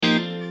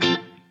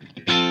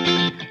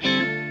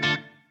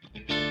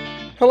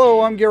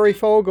Hello, I'm Gary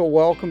Fogle.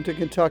 Welcome to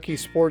Kentucky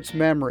Sports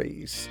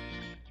Memories.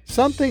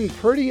 Something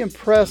pretty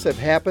impressive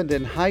happened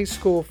in high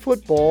school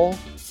football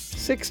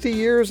 60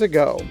 years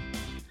ago.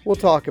 We'll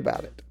talk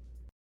about it.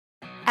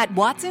 At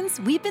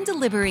Watson's, we've been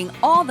delivering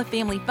all the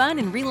family fun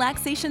and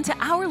relaxation to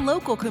our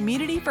local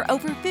community for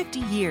over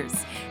 50 years.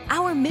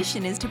 Our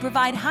mission is to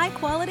provide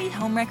high-quality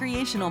home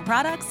recreational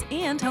products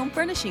and home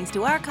furnishings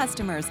to our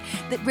customers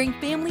that bring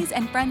families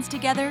and friends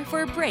together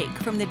for a break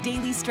from the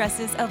daily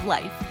stresses of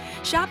life.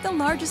 Shop the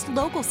largest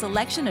local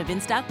selection of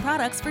in-stock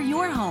products for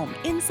your home,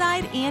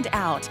 inside and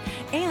out,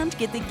 and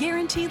get the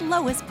guaranteed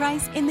lowest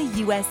price in the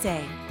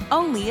USA.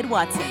 Only at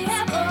Watson's. We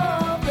have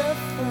all the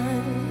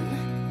fun.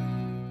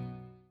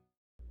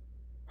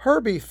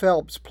 Herbie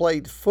Phelps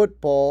played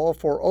football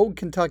for Old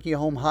Kentucky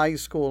Home High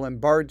School in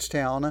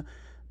Bardstown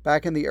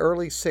back in the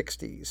early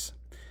 60s.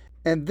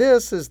 And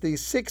this is the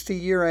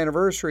 60-year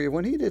anniversary of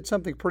when he did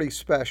something pretty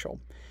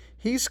special.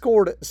 He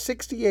scored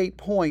 68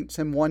 points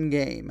in one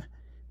game,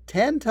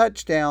 10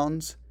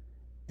 touchdowns,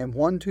 and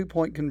 1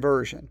 2-point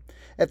conversion.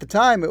 At the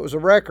time, it was a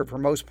record for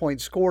most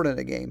points scored in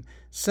a game,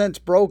 since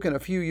broken a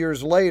few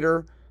years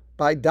later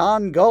by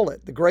Don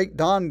Gullett, the great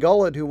Don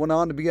Gullett, who went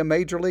on to be a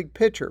major league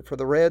pitcher for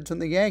the Reds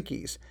and the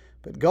Yankees.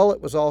 But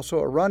Gullett was also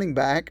a running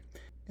back,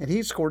 and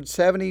he scored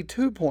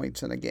 72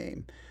 points in a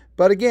game.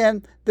 But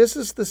again, this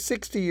is the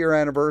 60-year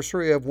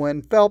anniversary of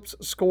when Phelps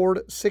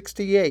scored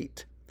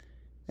 68,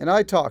 and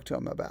I talked to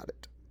him about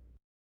it.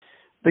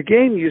 The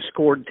game you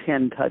scored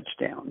 10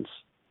 touchdowns.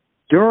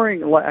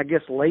 During, I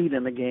guess, late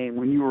in the game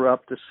when you were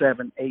up to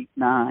 7, 8,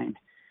 9,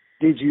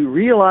 did you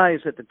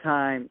realize at the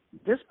time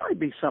this might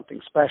be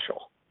something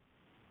special?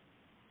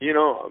 You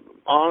know,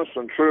 honest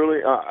and truly,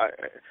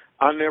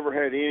 I never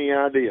had any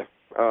idea.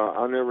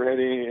 I never had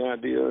any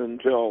idea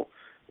until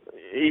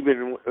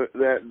even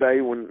that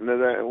day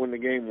when the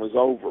game was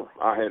over.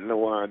 I had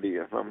no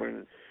idea. I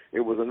mean,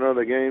 it was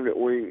another game that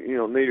we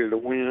needed to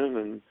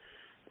win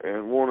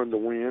and wanted to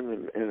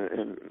win.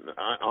 And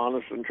I,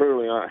 honest and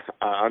truly,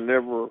 I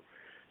never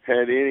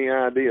had any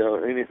idea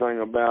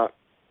anything about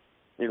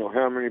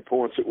how many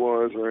points it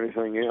was or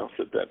anything else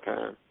at that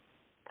time.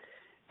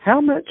 How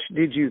many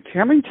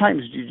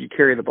times did you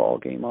carry the ball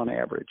game on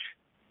average?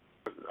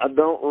 I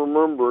don't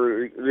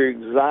remember the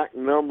exact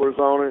numbers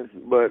on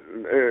it, but,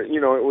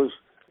 it was...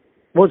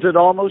 Was it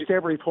almost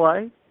every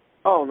play?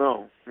 Oh,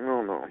 no.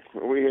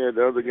 We had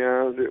other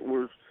guys that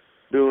was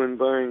doing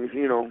things,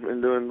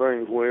 and doing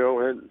things well.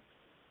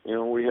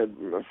 We had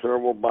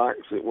several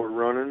backs that were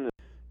running.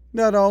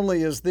 Not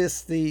only is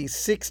this the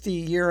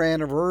 60-year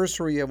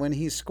anniversary of when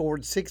he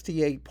scored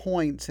 68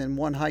 points in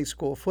one high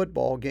school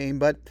football game,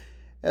 but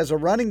as a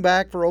running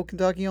back for Old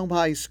Kentucky Home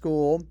High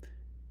School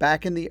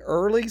back in the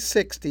early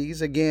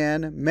 60s,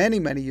 again, many,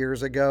 many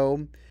years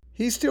ago,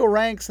 he still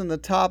ranks in the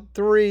top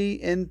 3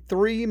 in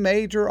 3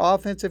 major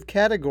offensive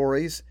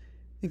categories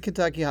in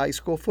Kentucky high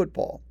school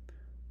football.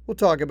 We'll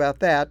talk about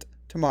that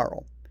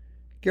tomorrow.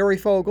 Gary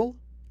Fogle,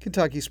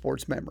 Kentucky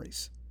Sports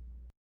Memories.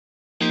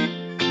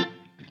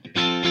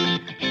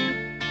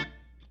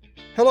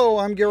 Hello,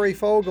 I'm Gary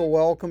Fogle.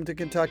 Welcome to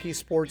Kentucky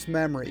Sports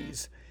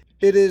Memories.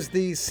 It is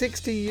the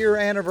 60-year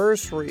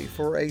anniversary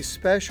for a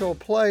special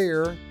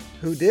player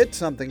who did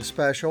something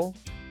special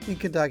in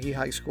Kentucky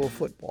high school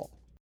football.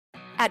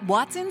 At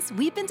Watson's,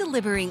 we've been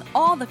delivering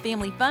all the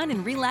family fun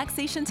and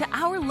relaxation to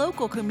our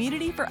local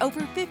community for over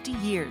 50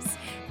 years.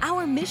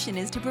 Our mission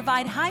is to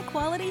provide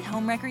high-quality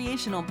home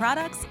recreational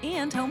products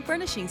and home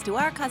furnishings to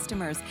our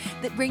customers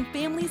that bring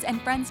families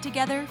and friends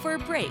together for a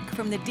break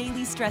from the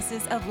daily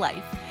stresses of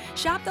life.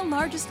 Shop the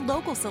largest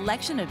local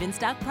selection of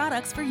in-stock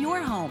products for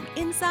your home,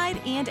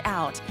 inside and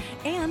out,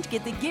 and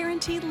get the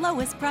guaranteed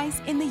lowest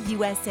price in the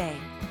USA.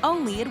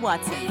 Only at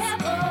Watson's. We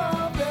have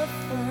all the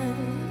fun.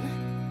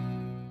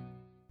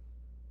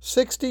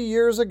 60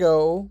 years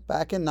ago,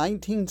 back in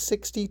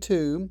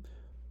 1962,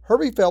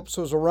 Herbie Phelps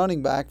was a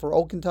running back for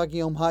Old Kentucky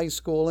Home High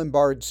School in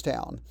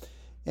Bardstown.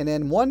 And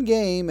in one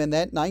game in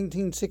that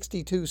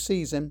 1962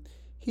 season,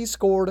 he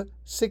scored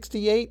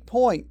 68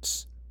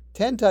 points,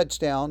 10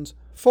 touchdowns,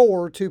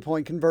 4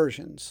 2-point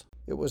conversions.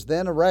 It was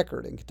then a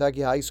record in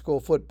Kentucky high school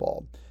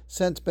football,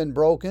 since been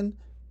broken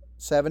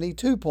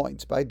 72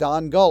 points by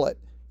Don Gullett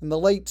in the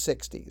late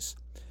 60s.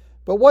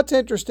 But what's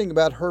interesting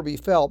about Herbie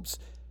Phelps,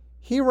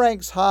 he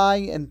ranks high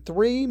in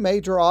 3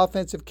 major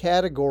offensive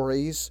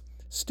categories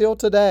still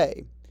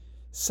today.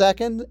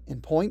 Second in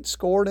points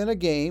scored in a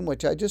game,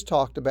 which I just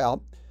talked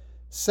about.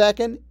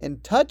 Second in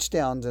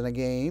touchdowns in a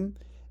game.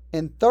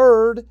 And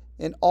third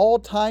in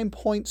all-time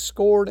points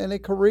scored in a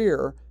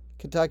career,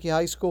 Kentucky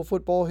high school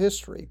football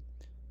history.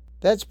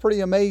 That's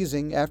pretty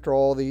amazing after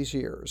all these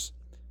years.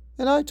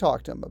 And I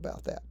talked to him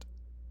about that.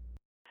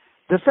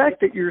 The fact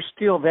that you're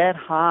still that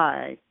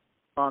high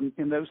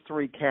in those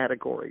 3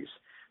 categories,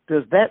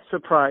 does that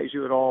surprise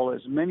you at all?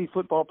 As many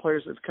football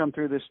players have come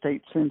through this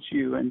state since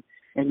you, and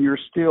you're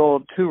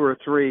still 2 or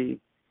 3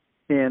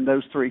 in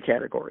those 3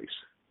 categories?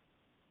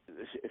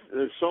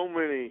 There's so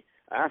many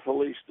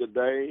athletes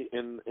today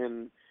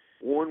in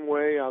one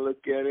way I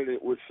look at it,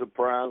 it would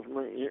surprise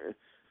me,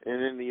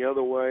 and in the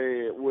other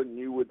way, it wouldn't.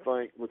 You would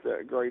think with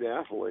that great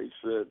athletes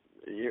that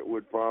it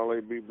would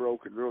probably be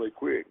broken really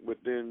quick. But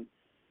then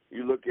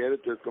you look at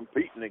it, they're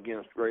competing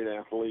against great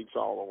athletes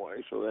all the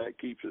way, so that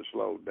keeps it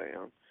slowed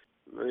down.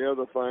 The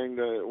other thing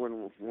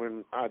that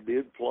when I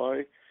did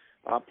play,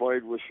 I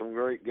played with some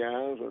great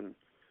guys, and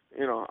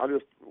I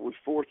just was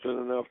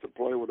fortunate enough to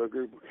play with a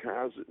group of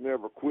guys that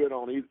never quit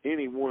on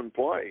any one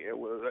play.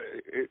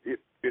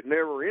 It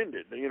never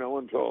ended,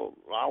 until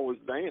I was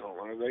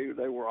down.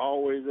 They were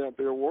always out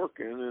there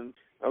working, and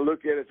I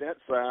look at it that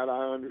side,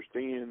 I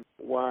understand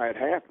why it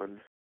happened.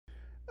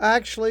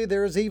 Actually,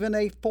 there's even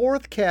a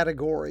fourth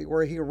category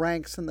where he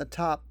ranks in the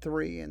top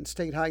 3 in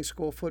state high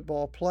school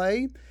football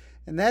play,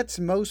 and that's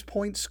most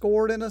points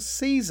scored in a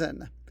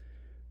season.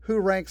 Who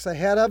ranks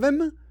ahead of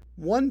him?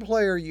 One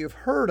player you've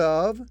heard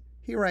of,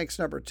 he ranks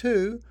number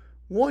 2.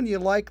 One you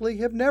likely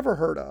have never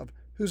heard of,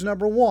 who's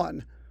number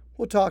 1.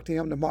 We'll talk to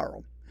him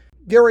tomorrow.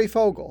 Gary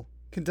Fogle,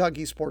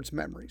 Kentucky Sports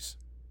Memories.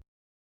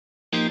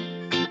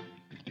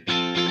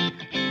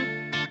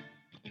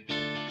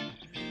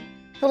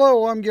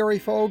 Hello, I'm Gary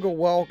Fogle.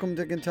 Welcome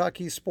to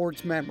Kentucky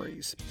Sports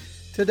Memories.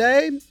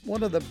 Today,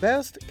 one of the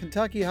best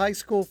Kentucky high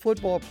school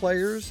football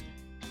players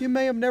you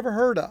may have never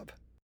heard of.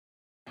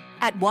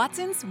 At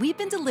Watson's, we've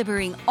been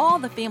delivering all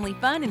the family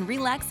fun and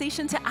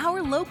relaxation to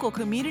our local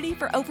community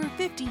for over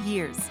 50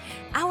 years.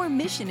 Our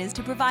mission is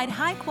to provide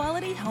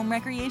high-quality home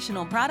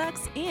recreational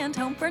products and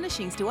home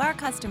furnishings to our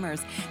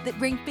customers that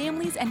bring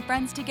families and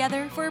friends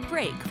together for a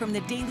break from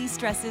the daily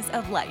stresses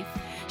of life.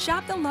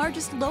 Shop the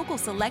largest local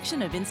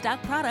selection of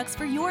in-stock products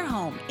for your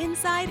home,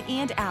 inside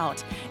and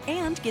out,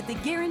 and get the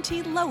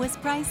guaranteed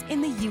lowest price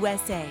in the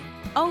USA.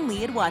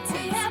 Only at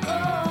Watson's. We have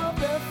all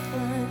the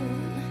fun.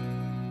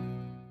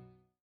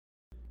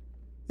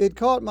 It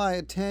caught my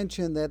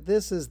attention that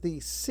this is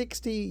the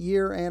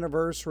 60-year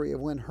anniversary of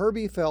when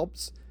Herbie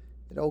Phelps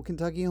at Old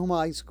Kentucky Home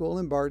High School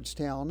in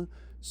Bardstown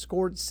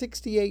scored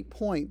 68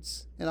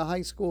 points in a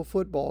high school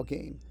football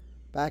game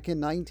back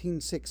in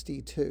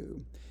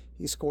 1962.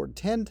 He scored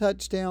 10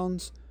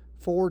 touchdowns,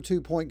 4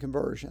 two-point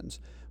conversions,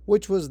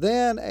 which was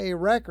then a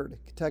record in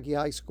Kentucky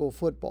high school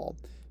football.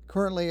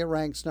 Currently it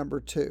ranks number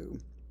 2.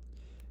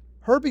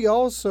 Herbie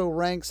also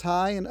ranks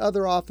high in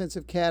other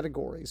offensive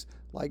categories,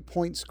 like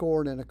points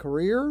scored in a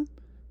career,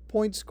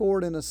 points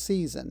scored in a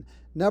season,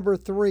 number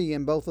 3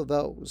 in both of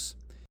those.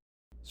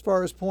 As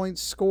far as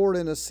points scored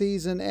in a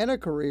season and a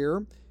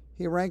career,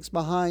 he ranks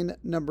behind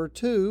number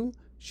 2,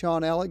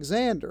 Sean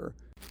Alexander,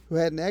 who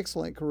had an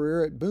excellent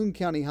career at Boone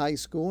County High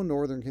School in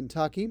northern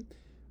Kentucky,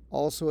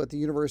 also at the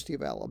University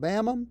of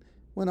Alabama,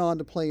 went on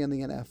to play in the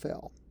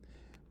NFL.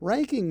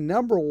 Ranking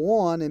number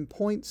 1 in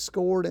points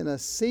scored in a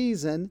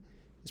season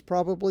is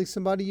probably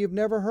somebody you've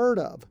never heard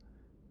of,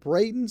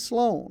 Braden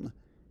Sloan.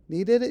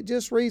 He did it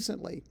just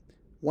recently,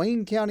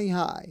 Wayne County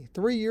High,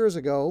 3 years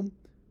ago,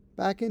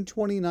 back in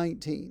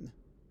 2019.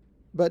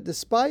 But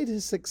despite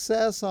his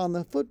success on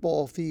the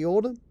football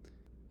field,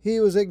 he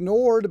was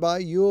ignored by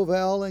U of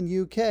L and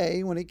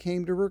UK when it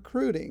came to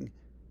recruiting.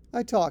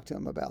 I talked to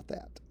him about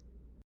that.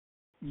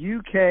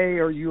 UK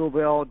or U of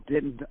L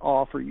didn't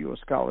offer you a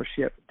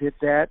scholarship. Did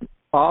that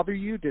bother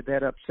you? Did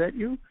that upset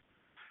you?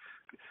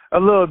 A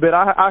little bit.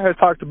 I had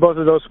talked to both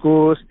of those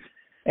schools,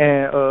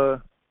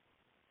 and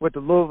with the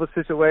Louisville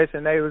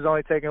situation, they was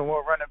only taking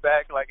one running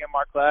back, like in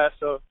my class.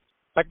 So,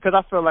 because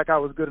I felt like I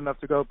was good enough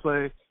to go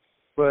play,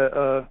 but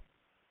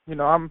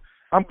I'm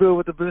good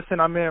with the position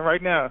I'm in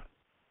right now.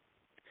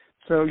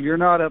 So you're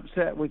not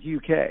upset with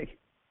UK,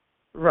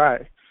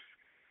 right?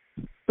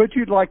 But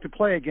you'd like to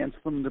play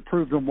against them to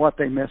prove them what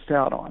they missed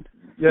out on.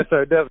 Yes,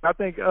 sir. Definitely. I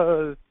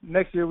think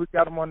next year we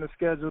got them on the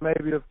schedule,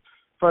 maybe the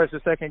first or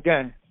second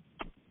game.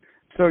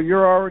 So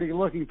you're already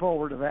looking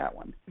forward to that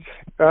one.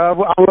 I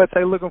would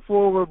say looking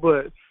forward,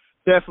 but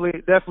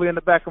definitely in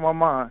the back of my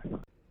mind.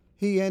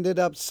 He ended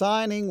up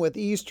signing with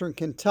Eastern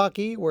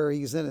Kentucky, where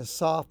he's in his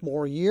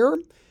sophomore year,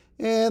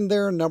 and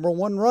their number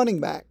 1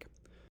 running back.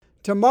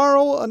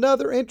 Tomorrow,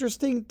 another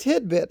interesting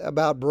tidbit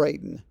about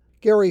Braden.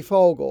 Gary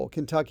Fogle,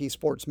 Kentucky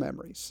Sports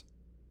Memories.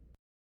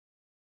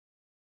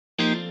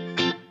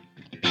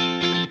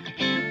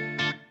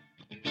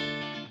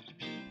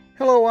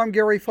 Hello, I'm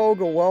Gary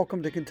Fogle.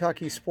 Welcome to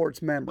Kentucky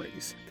Sports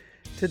Memories.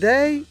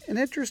 Today, an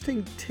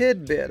interesting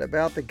tidbit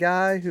about the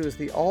guy who is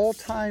the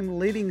all-time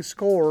leading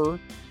scorer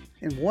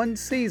in one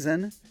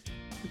season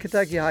in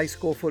Kentucky high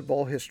school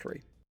football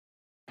history.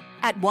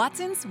 At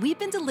Watson's, we've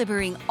been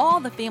delivering all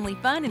the family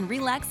fun and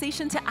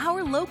relaxation to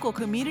our local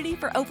community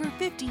for over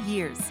 50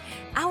 years.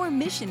 Our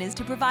mission is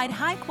to provide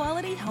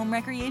high-quality home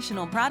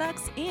recreational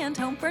products and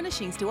home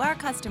furnishings to our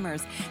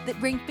customers that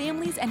bring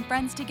families and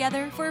friends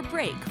together for a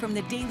break from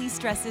the daily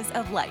stresses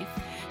of life.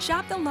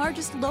 Shop the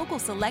largest local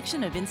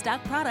selection of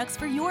in-stock products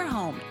for your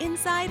home,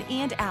 inside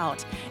and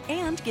out,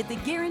 and get the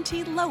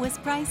guaranteed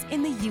lowest price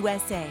in the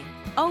USA.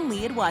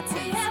 Only at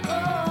Watson's. We have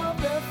all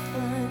the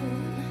fun.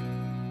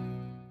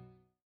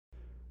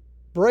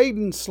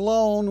 Braden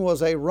Sloan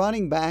was a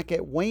running back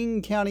at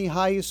Wayne County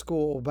High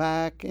School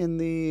back in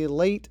the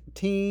late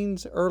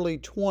teens, early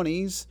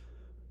 20s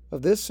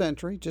of this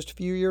century. Just a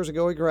few years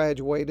ago, he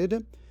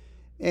graduated,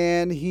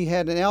 and he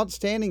had an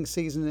outstanding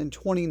season in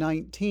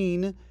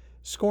 2019,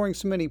 scoring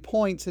so many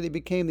points that he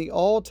became the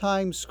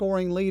all-time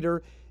scoring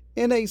leader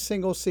in a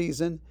single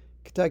season in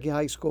Kentucky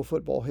high school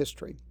football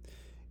history.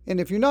 And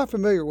if you're not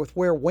familiar with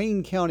where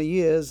Wayne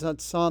County is,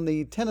 it's on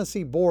the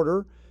Tennessee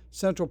border,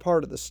 central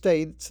part of the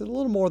state. It's a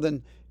little more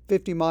than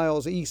 50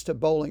 miles east of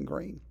Bowling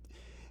Green.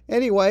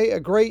 Anyway, a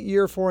great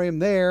year for him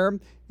there,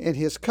 and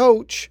his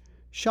coach,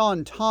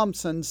 Sean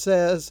Thompson,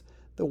 says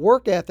the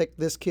work ethic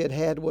this kid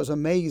had was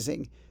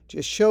amazing.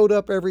 Just showed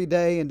up every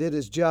day and did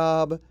his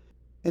job,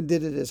 and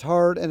did it as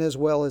hard and as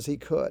well as he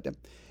could.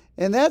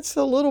 And that's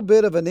a little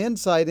bit of an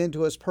insight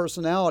into his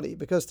personality,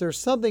 because there's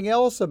something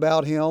else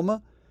about him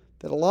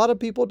that a lot of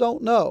people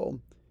don't know,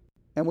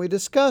 and we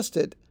discussed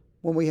it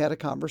when we had a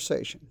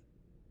conversation.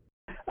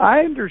 I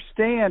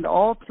understand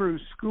all through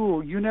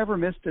school you never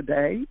missed a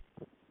day.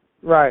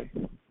 Right.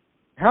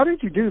 How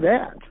did you do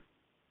that?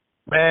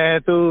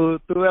 Man, through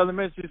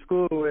elementary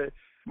school, with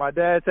my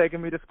dad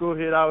taking me to school,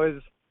 he'd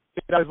always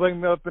wake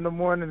me up in the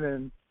morning,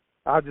 and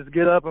I'd just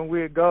get up and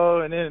we'd go.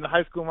 And then in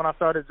high school when I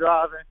started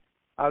driving,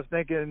 I was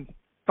thinking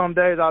some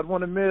days I'd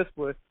want to miss,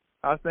 but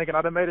I was thinking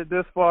I'd have made it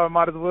this far, I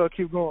might as well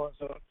keep going.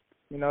 So,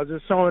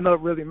 just showing up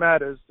really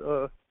matters,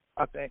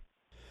 I think.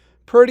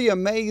 Pretty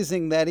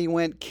amazing that he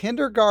went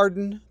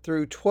kindergarten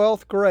through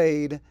 12th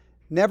grade,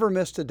 never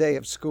missed a day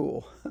of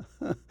school.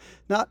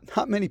 Not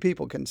many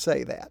people can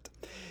say that.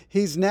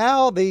 He's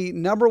now the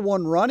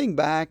 #1 running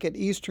back at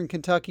Eastern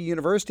Kentucky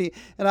University,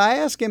 and I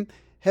asked him,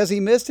 has he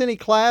missed any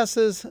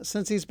classes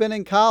since he's been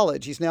in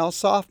college? He's now a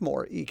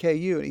sophomore at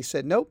EKU, and he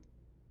said, nope,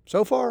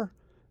 so far,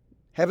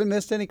 haven't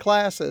missed any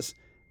classes.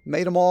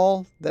 Made them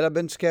all that I've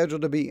been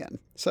scheduled to be in.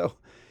 So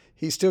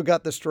he's still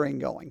got the string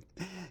going.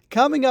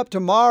 Coming up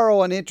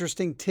tomorrow, an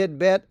interesting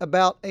tidbit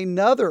about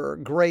another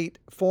great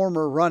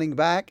former running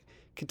back,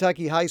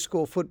 Kentucky high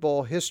school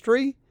football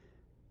history.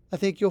 I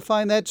think you'll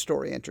find that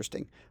story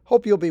interesting.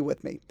 Hope you'll be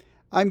with me.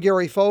 I'm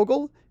Gary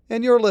Fogle,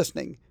 and you're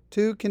listening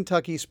to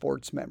Kentucky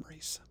Sports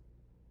Memories.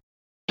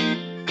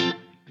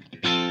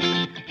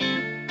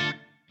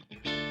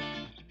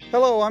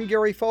 Hello, I'm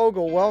Gary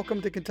Fogle.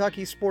 Welcome to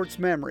Kentucky Sports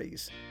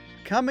Memories.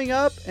 Coming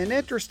up, an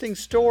interesting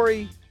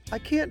story I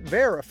can't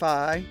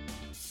verify,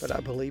 but I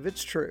believe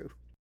it's true.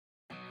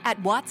 At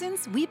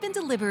Watson's, we've been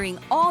delivering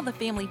all the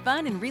family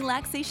fun and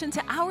relaxation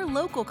to our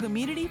local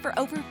community for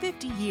over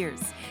 50 years.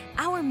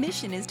 Our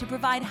mission is to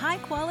provide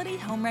high-quality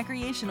home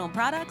recreational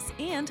products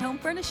and home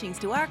furnishings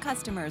to our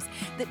customers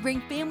that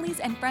bring families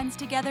and friends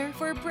together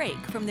for a break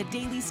from the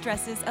daily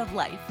stresses of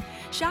life.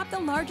 Shop the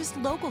largest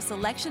local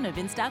selection of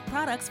in-stock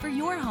products for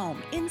your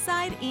home,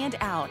 inside and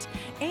out,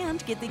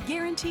 and get the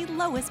guaranteed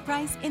lowest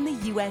price in the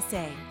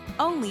USA.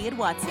 Only at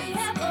Watson's. We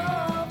have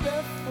all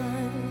the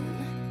fun.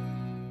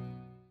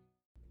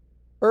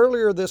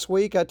 Earlier this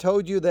week, I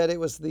told you that it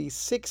was the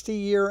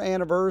 60-year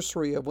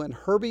anniversary of when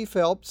Herbie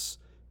Phelps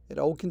at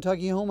Old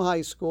Kentucky Home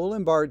High School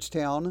in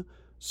Bardstown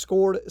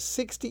scored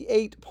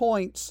 68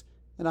 points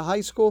in a high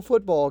school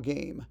football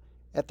game.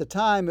 At the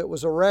time, it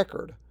was a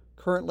record.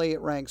 Currently, it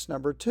ranks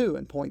number 2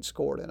 in points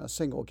scored in a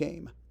single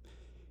game.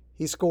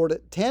 He scored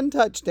 10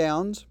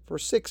 touchdowns for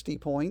 60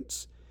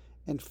 points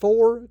and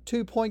 4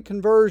 two-point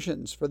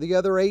conversions for the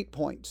other 8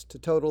 points to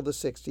total the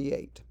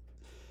 68.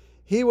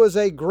 He was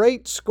a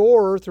great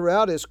scorer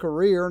throughout his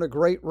career and a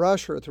great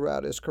rusher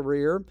throughout his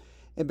career.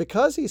 And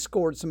because he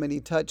scored so many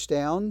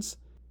touchdowns,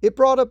 it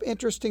brought up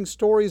interesting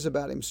stories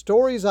about him,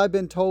 stories I've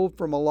been told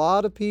from a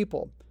lot of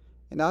people.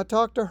 And I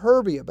talked to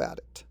Herbie about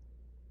it.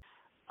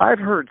 I've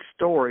heard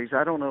stories,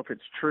 I don't know if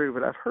it's true,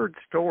 but I've heard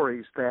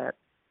stories that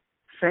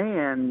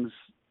fans,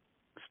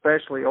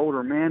 especially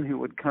older men who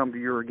would come to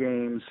your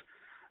games,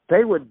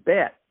 they would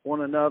bet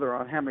one another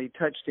on how many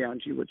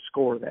touchdowns you would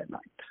score that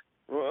night.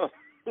 Well,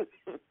 is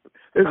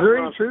there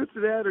any truth to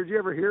that, or did you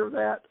ever hear of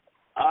that?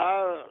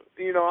 I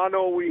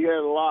know we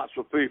had lots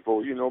of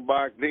people.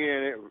 Back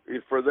then,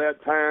 for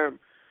that time,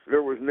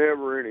 there was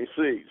never any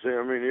seats.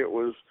 I mean, it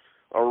was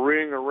a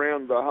ring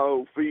around the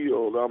whole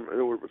field.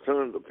 There were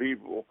tons of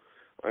people,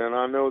 and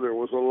I know there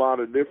was a lot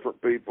of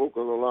different people,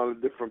 because a lot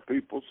of different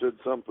people said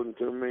something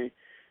to me.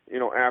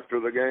 After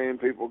the game,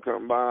 people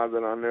come by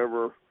that I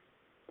never,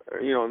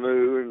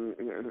 knew,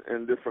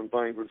 and different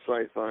things would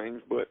say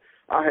things, but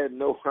I had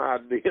no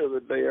idea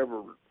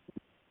that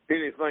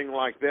anything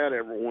like that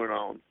ever went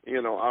on.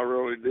 I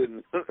really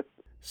didn't.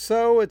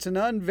 So it's an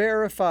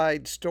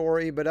unverified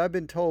story, but I've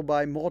been told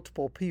by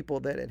multiple people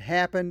that it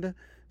happened.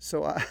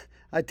 So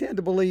I tend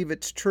to believe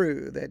it's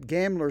true that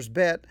gamblers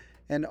bet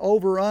an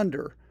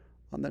over-under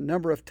on the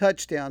number of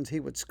touchdowns he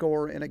would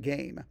score in a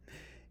game.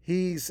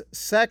 He's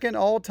second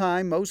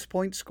all-time most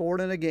points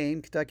scored in a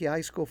game, Kentucky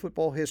high school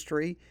football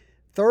history,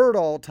 third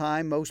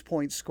all-time most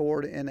points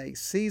scored in a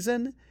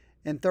season,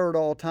 and third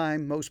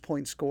all-time most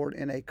points scored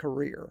in a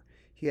career.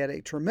 He had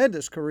a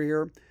tremendous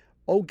career,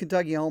 Old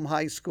Kentucky Home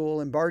High School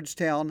in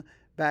Bardstown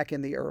back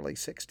in the early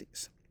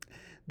 60s.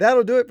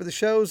 That'll do it for the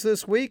shows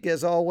this week.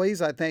 As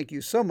always, I thank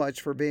you so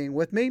much for being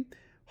with me.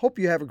 Hope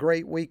you have a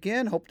great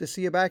weekend. Hope to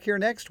see you back here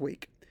next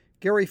week.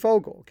 Gary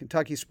Fogle,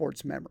 Kentucky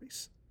Sports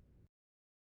Memories.